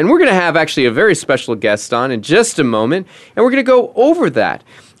email. And we're going to have actually a very special guest on in just a moment, and we're going to go over that.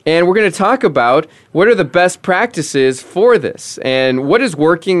 And we're going to talk about what are the best practices for this and what is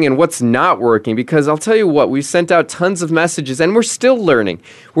working and what's not working. Because I'll tell you what, we've sent out tons of messages and we're still learning.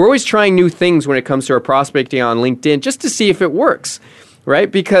 We're always trying new things when it comes to our prospecting on LinkedIn just to see if it works,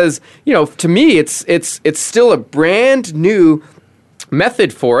 right? Because, to me, it's still a brand new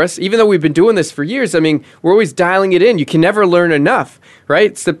method for us, even though we've been doing this for years. I mean, we're always dialing it in. You can never learn enough,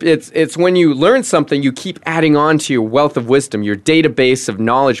 right? It's when you learn something, you keep adding on to your wealth of wisdom, your database of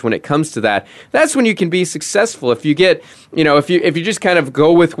knowledge when it comes to that. That's when you can be successful. If you get, if you just kind of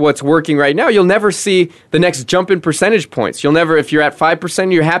go with what's working right now, you'll never see the next jump in percentage points. You'll never, if you're at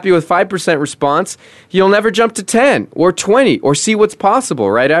 5%, you're happy with 5% response, you'll never jump to 10 or 20 or see what's possible,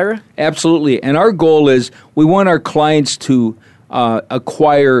 right, Ira? Absolutely. And our goal is we want our clients to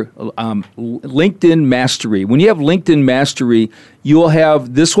acquire LinkedIn Mastery. When you have LinkedIn Mastery,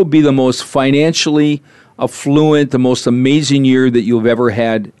 this will be the most financially affluent, the most amazing year that you've ever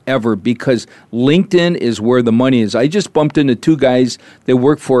had, because LinkedIn is where the money is. I just bumped into two guys that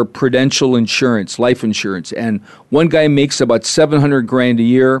work for Prudential Insurance, life insurance, and one guy makes about $700,000 a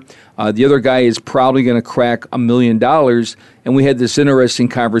year. The other guy is probably going to crack $1 million. And we had this interesting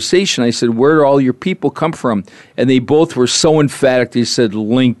conversation. I said, where do all your people come from? And they both were so emphatic. They said,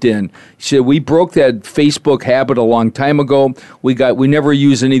 LinkedIn. He said, we broke that Facebook habit a long time ago. We never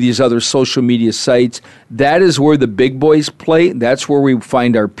use any of these other social media sites. That is where the big boys play. That's where we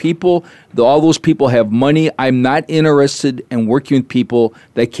find our people. All those people have money. I'm not interested in working with people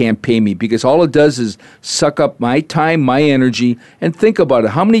that can't pay me, because all it does is suck up my time, my energy. And think about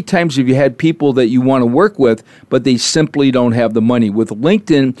it. How many times have you had people that you want to work with, but they simply don't have the money? With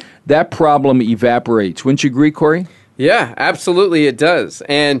LinkedIn, that problem evaporates. Wouldn't you agree, Corey? Yeah, absolutely it does.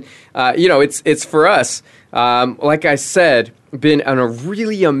 And, it's for us, like I said, been a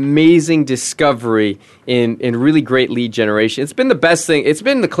really amazing discovery in really great lead generation. It's been the best thing. It's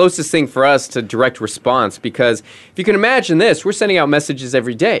been the closest thing for us to direct response, because if you can imagine this, we're sending out messages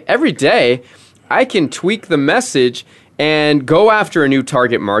every day. Every day, I can tweak the message and go after a new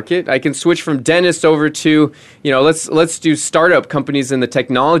target market. I can switch from dentist over to, let's do startup companies in the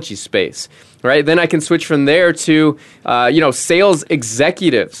technology space, right? Then I can switch from there to, sales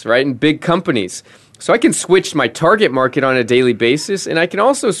executives, right, in big companies. So I can switch my target market on a daily basis, and I can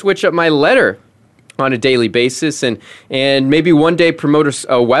also switch up my letter on a daily basis, and maybe one day promote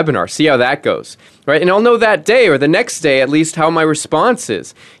a webinar, see how that goes, right? And I'll know that day or the next day at least how my response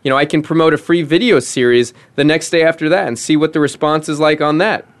is. I can promote a free video series the next day after that and see what the response is like on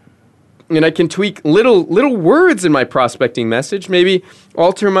that. And I can tweak little words in my prospecting message, maybe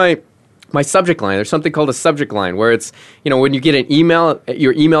alter my subject line. There's something called a subject line, where it's, when you get an email,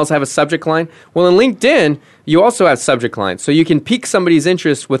 your emails have a subject line. Well, in LinkedIn, you also have subject lines. So you can pique somebody's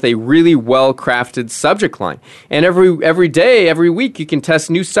interest with a really well-crafted subject line. And every day, every week, you can test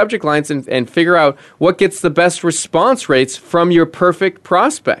new subject lines and figure out what gets the best response rates from your perfect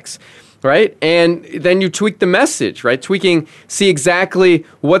prospects. Right? And then you tweak the message, right? See exactly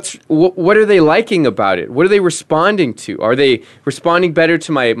what are they liking about it? What are they responding to? Are they responding better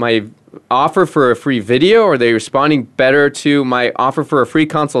to my offer for a free video? Are they responding better to my offer for a free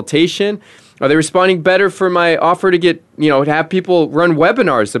consultation? Are they responding better for my offer to get, to have people run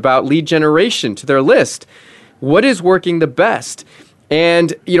webinars about lead generation to their list? What is working the best?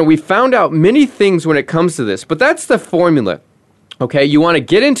 And, we found out many things when it comes to this, but that's the formula. Okay, you want to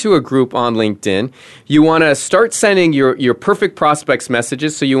get into a group on LinkedIn. You want to start sending your perfect prospects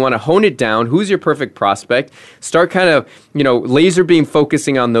messages. So you want to hone it down. Who's your perfect prospect? Start kind of, laser beam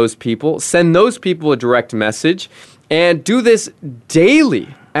focusing on those people. Send those people a direct message, and do this daily.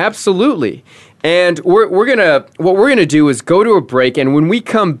 Absolutely. And what we're gonna do is go to a break, and when we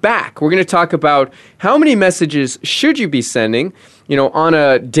come back, we're gonna talk about how many messages should you be sending, on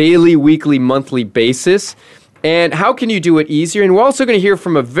a daily, weekly, monthly basis. And how can you do it easier? And we're also going to hear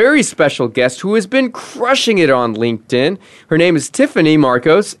from a very special guest who has been crushing it on LinkedIn. Her name is Tiffany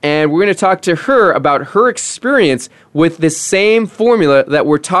Marcos, and we're going to talk to her about her experience with the same formula that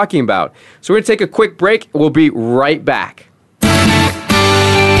we're talking about. So we're going to take a quick break. We'll be right back.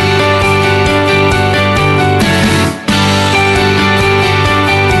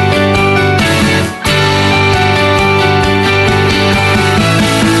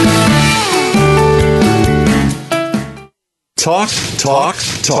 Talk, talk,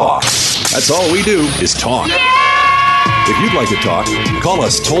 talk. That's all we do is talk. Yeah! If you'd like to talk, call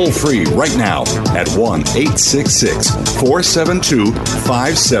us toll-free right now at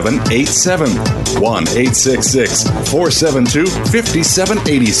 1-866-472-5787.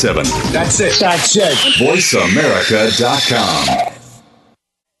 1-866-472-5787. That's it. VoiceAmerica.com.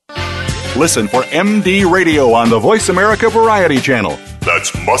 Listen for MD Radio on the Voice America Variety Channel.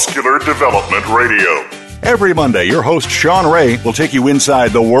 That's Muscular Development Radio. Every Monday, your host, Sean Ray, will take you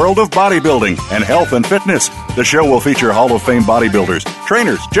inside the world of bodybuilding and health and fitness. The show will feature Hall of Fame bodybuilders,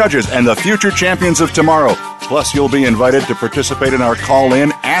 trainers, judges, and the future champions of tomorrow. Plus, you'll be invited to participate in our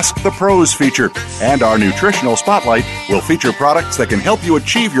Call-In Ask the Pros feature. And our Nutritional Spotlight will feature products that can help you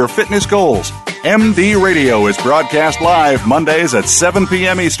achieve your fitness goals. MD Radio is broadcast live Mondays at 7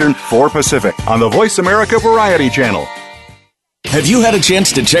 p.m. Eastern, 4 Pacific on the Voice America Variety Channel. Have you had a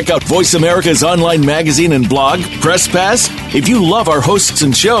chance to check out Voice America's online magazine and blog, Press Pass? If you love our hosts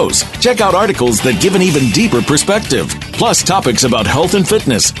and shows, check out articles that give an even deeper perspective. Plus topics about health and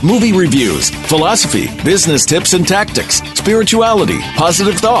fitness, movie reviews, philosophy, business tips and tactics, spirituality,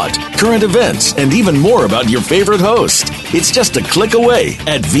 positive thought, current events, and even more about your favorite host. It's just a click away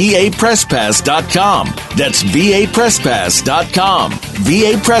at vapresspass.com. That's vapresspass.com.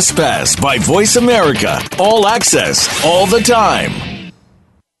 VA Press Pass by Voice America. All access, all the time.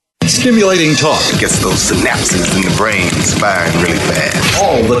 Stimulating talk gets those synapses in the brain firing really fast.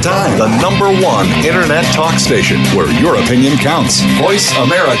 all the time. The number one internet talk station where your opinion counts.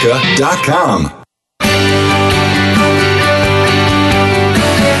 VoiceAmerica.com.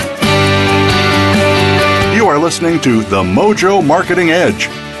 You are listening to The Mojo Marketing Edge.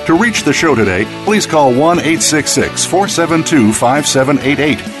 To reach the show today, please call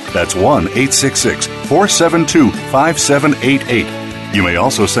 1-866-472-5788. That's 1-866-472-5788. You may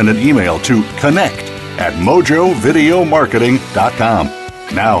also send an email to connect@mojovideomarketing.com.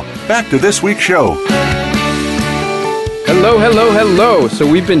 Now, back to this week's show. Hello. So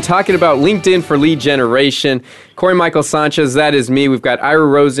we've been talking about LinkedIn for lead generation. Corey Michael Sanchez, that is me. We've got Ira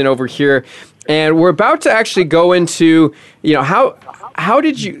Rosen over here. And we're about to actually go into, how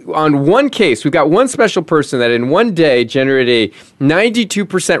did you, on one case, we've got one special person that in one day generated a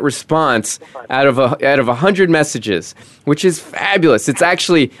 92% response out of 100 messages, which is fabulous. It's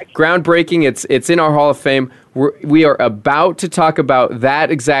actually groundbreaking. It's in our Hall of Fame. We are about to talk about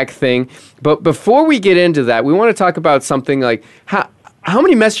that exact thing. But before we get into that, we want to talk about something like how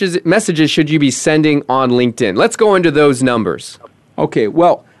many messages should you be sending on LinkedIn? Let's go into those numbers. Okay,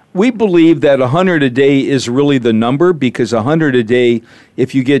 well, we believe that 100 a day is really the number because 100 a day,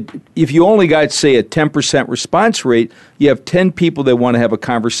 if you only got, say, a 10% response rate, you have 10 people that want to have a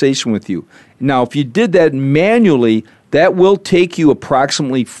conversation with you. Now, if you did that manually, that will take you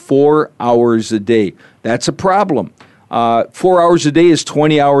approximately 4 hours a day. That's a problem. 4 hours a day is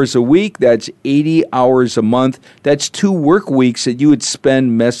 20 hours a week. That's 80 hours a month. That's 2 work weeks that you would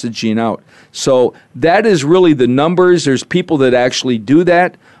spend messaging out. So that is really the numbers. There's people that actually do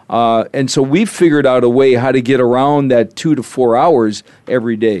that. And so we've figured out a way how to get around that 2 to 4 hours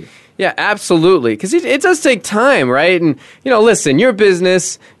every day. Yeah, absolutely. Because it does take time, right? And, listen, your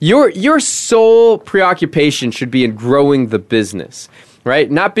business, your sole preoccupation should be in growing the business, right?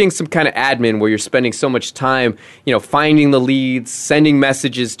 Not being some kind of admin where you're spending so much time, finding the leads, sending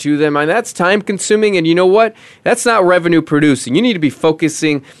messages to them. And that's time consuming. And you know what? That's not revenue producing. You need to be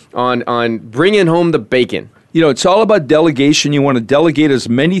focusing on bringing home the bacon. It's all about delegation. You want to delegate as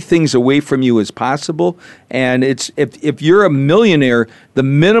many things away from you as possible. And if you're a millionaire, the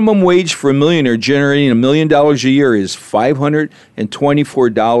minimum wage for a millionaire generating $1 million a year is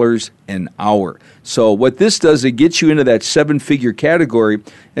 $524 an hour. So what this does, it gets you into that 7-figure category.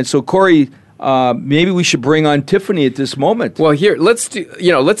 And so, Corey, maybe we should bring on Tiffany at this moment. Well, here, let's do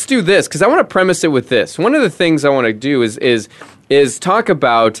this because I want to premise it with this. One of the things I want to do is talk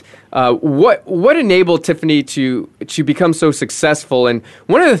about what enabled Tiffany to become so successful. And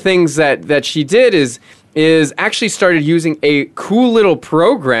one of the things that she did is actually started using a cool little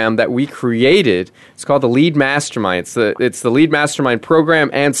program that we created. It's called the Lead Mastermind. It's the Lead Mastermind program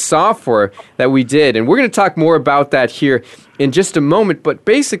and software that we did. And we're going to talk more about that here in just a moment. But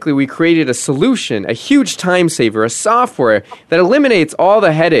basically, we created a solution, a huge time saver, a software that eliminates all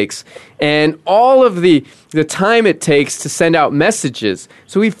the headaches and all of the time it takes to send out messages.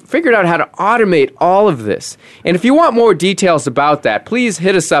 So we figured out how to automate all of this. And if you want more details about that, please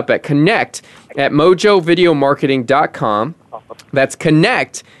hit us up at connect@mojovideomarketing.com. That's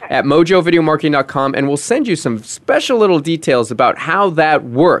connect@mojovideomarketing.com, and we'll send you some special little details about how that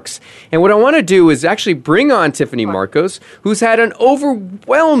works. And what I want to do is actually bring on Tiffany Marcos, who's had an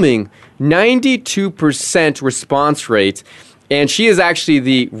overwhelming 92% response rate And she is actually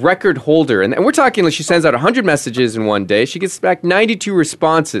the record holder. And we're talking like she sends out 100 messages in one day. She gets back 92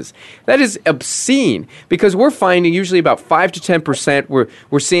 responses. That is obscene because we're finding usually about 5 to 10%.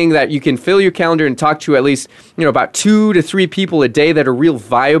 We're seeing that you can fill your calendar and talk to at least, about 2 to 3 people a day that are real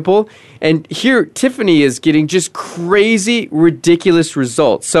viable. And here, Tiffany is getting just crazy, ridiculous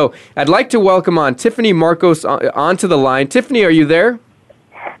results. So I'd like to welcome on Tiffany Marcos onto the line. Tiffany, are you there?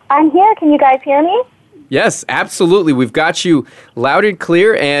 I'm here. Can you guys hear me? Yes, absolutely. We've got you loud and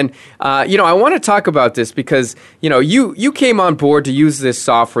clear. And, I want to talk about this because, you came on board to use this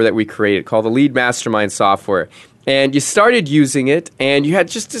software that we created called the Lead Mastermind software. And you started using it, and you had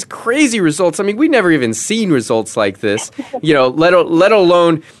just this crazy results. I mean, we've never even seen results like this, let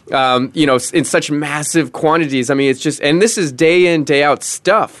alone, in such massive quantities. I mean, it's just, and this is day in, day out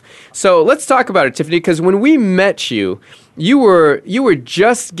stuff. So let's talk about it, Tiffany, because when we met you, you were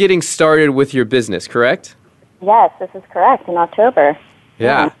just getting started with your business, correct? Yes, this is correct, in October.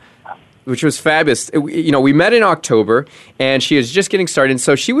 Yeah. Which was fabulous. We met in October, and she was just getting started. And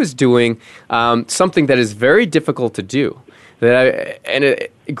so she was doing something that is very difficult to do,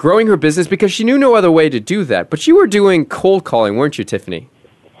 growing her business because she knew no other way to do that. But you were doing cold calling, weren't you, Tiffany?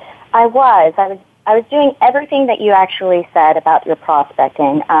 I was doing everything that you actually said about your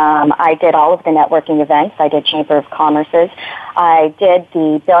prospecting. I did all of the networking events. I did Chamber of Commerce's. I did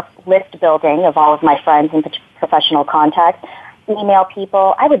the list building of all of my friends and professional contacts, email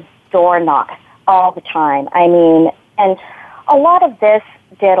people. I would door knock all the time. I mean, and a lot of this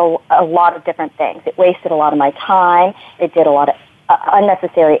did a lot of different things. It wasted a lot of my time. It did a lot of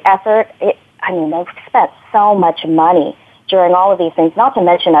unnecessary effort. I spent so much money during all of these things, not to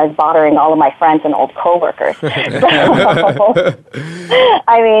mention I was bothering all of my friends and old coworkers. So, they're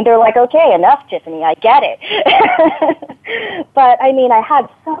like, okay, enough, Tiffany, I get it. But, I had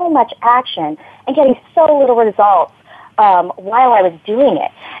so much action and getting so little results while I was doing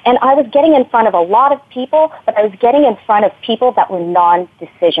it. And I was getting in front of a lot of people, but I was getting in front of people that were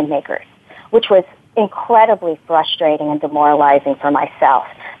non-decision makers, which was incredibly frustrating and demoralizing for myself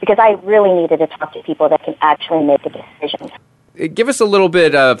because I really needed to talk to people that can actually make a decision. Give us a little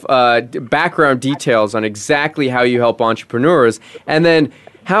bit of background details on exactly how you help entrepreneurs and then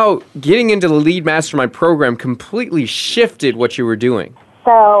how getting into the Lead Mastermind program completely shifted what you were doing.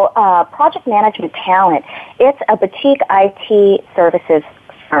 So Project Management Talent, it's a boutique IT services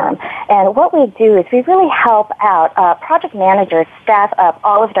firm. And what we do is we really help out project managers staff up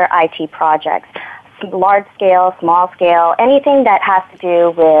all of their IT projects, large scale, small scale, anything that has to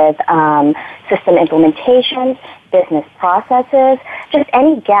do with system implementations, business processes, just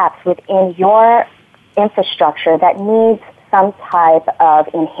any gaps within your infrastructure that needs some type of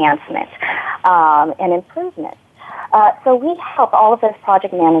enhancement and improvement. So we help all of those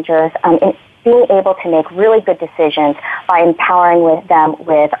project managers in being able to make really good decisions by empowering them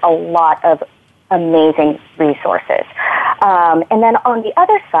with a lot of amazing resources. And then on the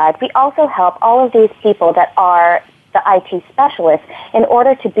other side, we also help all of these people that are the IT specialists in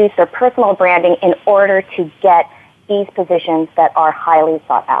order to boost their personal branding in order to get these positions that are highly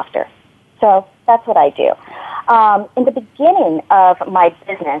sought after. So that's what I do. In the beginning of my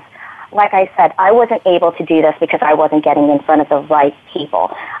business, like I said, I wasn't able to do this because I wasn't getting in front of the right people.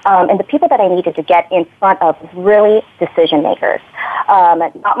 And the people that I needed to get in front of was really decision makers.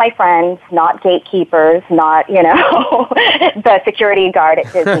 Not my friends, not gatekeepers, not, the security guard at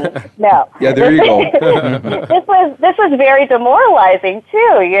Disney. No. Yeah, there you go. This was very demoralizing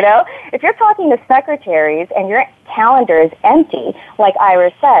too, If you're talking to secretaries and your calendar is empty, like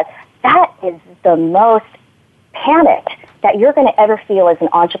Ira said, that is the most panicked that you're going to ever feel as an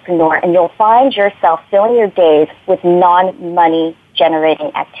entrepreneur, and you'll find yourself filling your days with non-money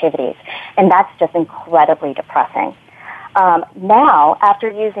generating activities. And that's just incredibly depressing. Now, after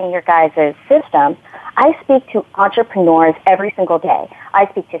using your guys' system, I speak to entrepreneurs every single day. I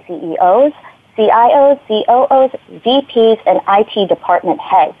speak to CEOs, CIOs, COOs, VPs, and IT department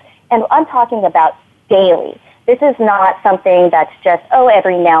heads. And I'm talking about daily. This is not something that's just,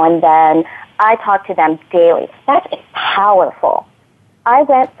 every now and then. I talk to them daily. That's powerful. I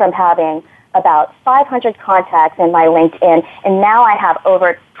went from having about 500 contacts in my LinkedIn, and now I have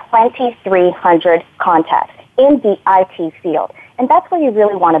over 2,300 contacts in the IT field. And that's where you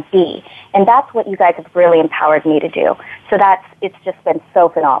really want to be. And that's what you guys have really empowered me to do. So it's just been so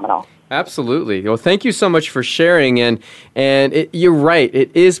phenomenal. Absolutely. Well, thank you so much for sharing. And you're right.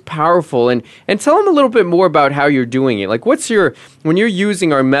 It is powerful. And tell them a little bit more about how you're doing it. Like, when you're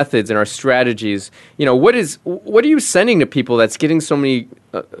using our methods and our strategies, what are you sending to people that's getting so many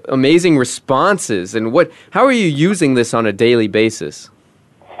amazing responses? And how are you using this on a daily basis?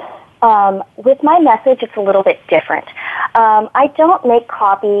 With my message, it's a little bit different. I don't make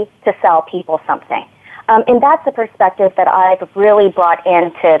copy to sell people something. And that's the perspective that I've really brought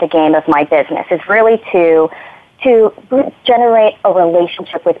into the game of my business, is really to generate a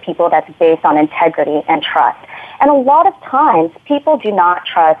relationship with people that's based on integrity and trust. And a lot of times, people do not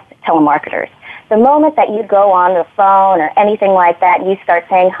trust telemarketers. The moment that you go on the phone or anything like that and you start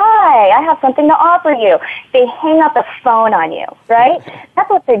saying, "Hi, I have something to offer you," they hang up the phone on you, right?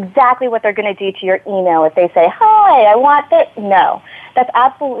 That's exactly what they're going to do to your email if they say, "Hi, I want this." No, that's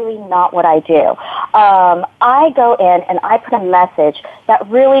absolutely not what I do. I go in and I put a message that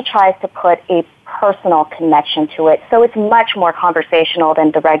really tries to put a personal connection to it, so it's much more conversational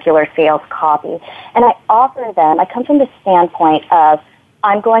than the regular sales copy. And I come from the standpoint of,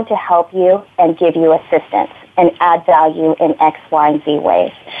 I'm going to help you and give you assistance and add value in X, Y, and Z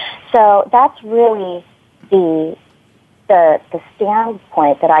ways. So that's really the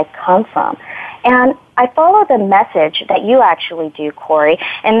standpoint that I come from. And I follow the message that you actually do, Corey,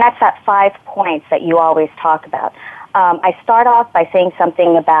 and that's that 5 points that you always talk about. I start off by saying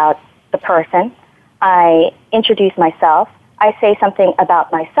something about the person. I introduce myself. I say something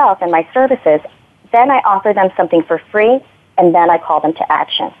about myself and my services. Then I offer them something for free, and then I call them to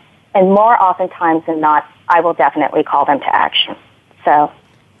action. And more oftentimes than not, I will definitely call them to action. So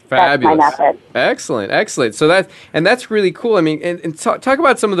Fabulous. That's my method. Excellent. So that's really cool. I mean, and talk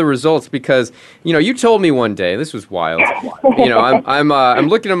about some of the results, because you told me one day, this was wild. I'm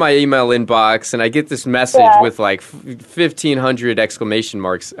looking at my email inbox and I get this message with like 1,500 exclamation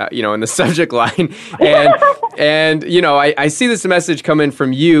marks, in the subject line, and I see this message come in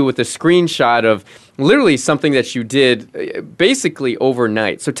from you with a screenshot of literally something that you did basically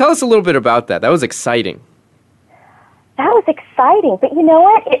overnight. So tell us a little bit about that. That was exciting. That was exciting, but you know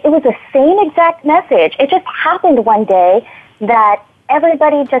what? It was the same exact message. It just happened one day that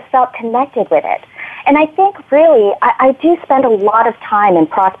everybody just felt connected with it. And I think really, I do spend a lot of time in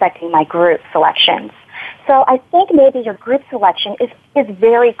prospecting my group selections. So I think maybe your group selection is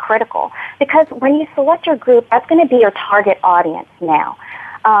very critical, because when you select your group, that's going to be your target audience now.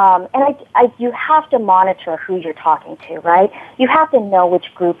 And you have to monitor who you're talking to, right? You have to know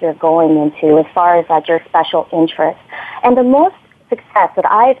which group you're going into as far as like your special interests. And the most success that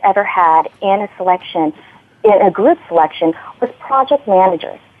I've ever had in a group selection, was project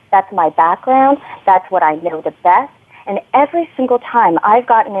managers. That's my background. That's what I know the best. And every single time I've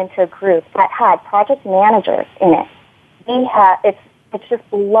gotten into a group that had project managers in it, it's just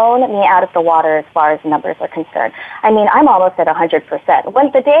blown me out of the water as far as numbers are concerned. I mean, I'm almost at 100%.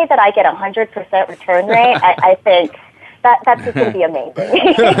 When the day that I get 100% return rate, I think that's just going to be amazing.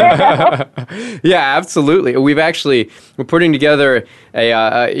 Yeah, absolutely. We're putting together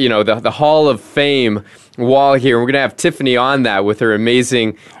the Hall of Fame wall here. We're going to have Tiffany on that with her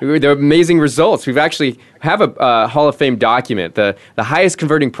amazing results. We've actually have a Hall of Fame document, the highest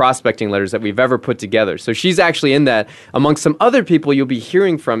converting prospecting letters that we've ever put together. So she's actually in that, amongst some other people you'll be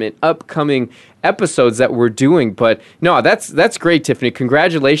hearing from in upcoming episodes that we're doing. But no, that's great, Tiffany.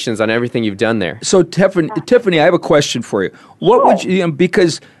 Congratulations on everything you've done there. So Tiffany, I have a question for you. What would you,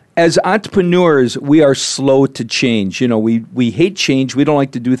 because as entrepreneurs, we are slow to change. We hate change. We don't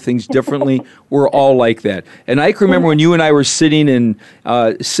like to do things differently. We're all like that. And I can remember when you and I were sitting and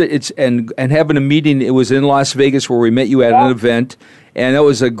having a meeting. It was in Las Vegas where we met you at an event, and that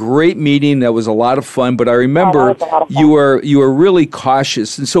was a great meeting. That was a lot of fun. But I remember you were really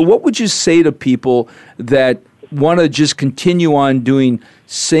cautious. And so, what would you say to people that want to just continue on doing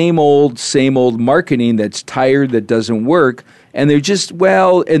same old marketing that's tired, that doesn't work? And they're just,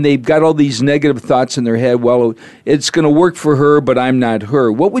 and they've got all these negative thoughts in their head. Well, it's going to work for her, but I'm not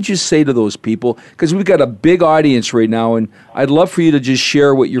her. What would you say to those people? Because we've got a big audience right now, and I'd love for you to just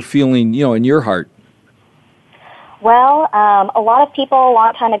share what you're feeling, in your heart. Well, a lot of people a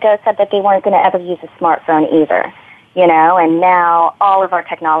long time ago said that they weren't going to ever use a smartphone either, and now all of our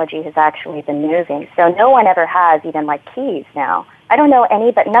technology has actually been moving. So no one ever has even like keys now. I don't know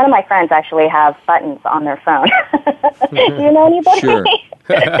any, but none of my friends actually have buttons on their phone. Do you know anybody? Sure.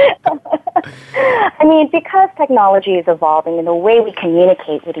 I mean, because technology is evolving and the way we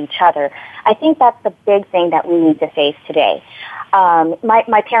communicate with each other, I think that's the big thing that we need to face today.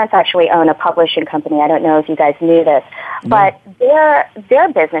 My parents actually own a publishing company. I don't know if you guys knew this, but their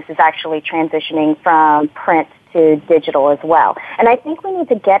business is actually transitioning from print to digital as well. And I think we need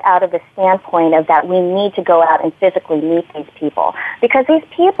to get out of the standpoint of that we need to go out and physically meet these people. Because these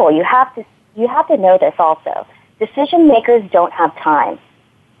people, you have to know this also. Decision makers don't have time.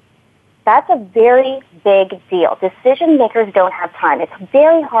 That's a very big deal. Decision makers don't have time. It's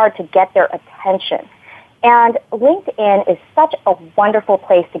very hard to get their attention And LinkedIn is such a wonderful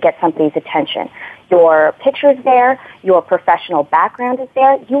place to get somebody's attention. Your picture's there, your professional background is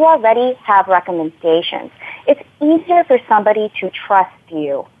there, you already have recommendations. It's easier for somebody to trust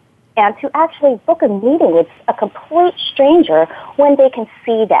you and to actually book a meeting with a complete stranger when they can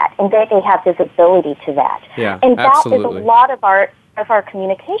see that and that they have visibility to that. Yeah, and that absolutely. is a lot of our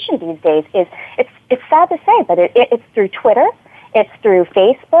communication these days. It's sad to say, but it's through Twitter, it's through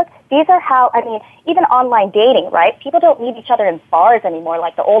Facebook. These are how, even online dating, right? People don't meet each other in bars anymore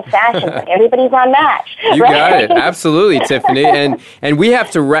like the old-fashioned way. Everybody's on Match. You right? got it. Absolutely, Tiffany. And we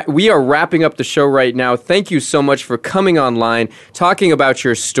have to we are wrapping up the show right now. Thank you so much for coming online, talking about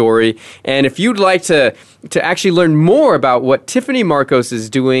your story. And if you'd like to actually learn more about what Tiffany Marcos is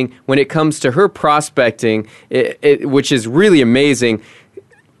doing when it comes to her prospecting, which is really amazing,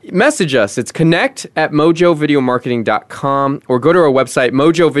 message us. It's connect@mojovideomarketing.com or go to our website,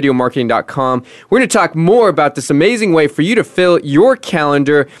 mojovideomarketing.com. We're going to talk more about this amazing way for you to fill your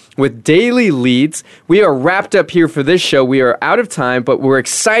calendar with daily leads. We are wrapped up here for this show. We are out of time, but we're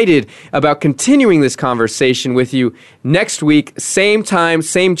excited about continuing this conversation with you next week. Same time,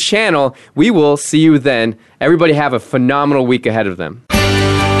 same channel. We will see you then. Everybody have a phenomenal week ahead of them.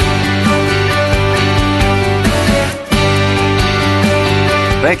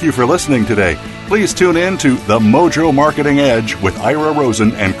 Thank you for listening today. Please tune in to The Mojo Marketing Edge with Ira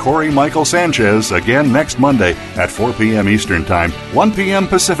Rosen and Corey Michael Sanchez again next Monday at 4 p.m. Eastern Time, 1 p.m.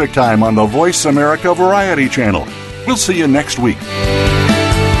 Pacific Time on the Voice America Variety Channel. We'll see you next week.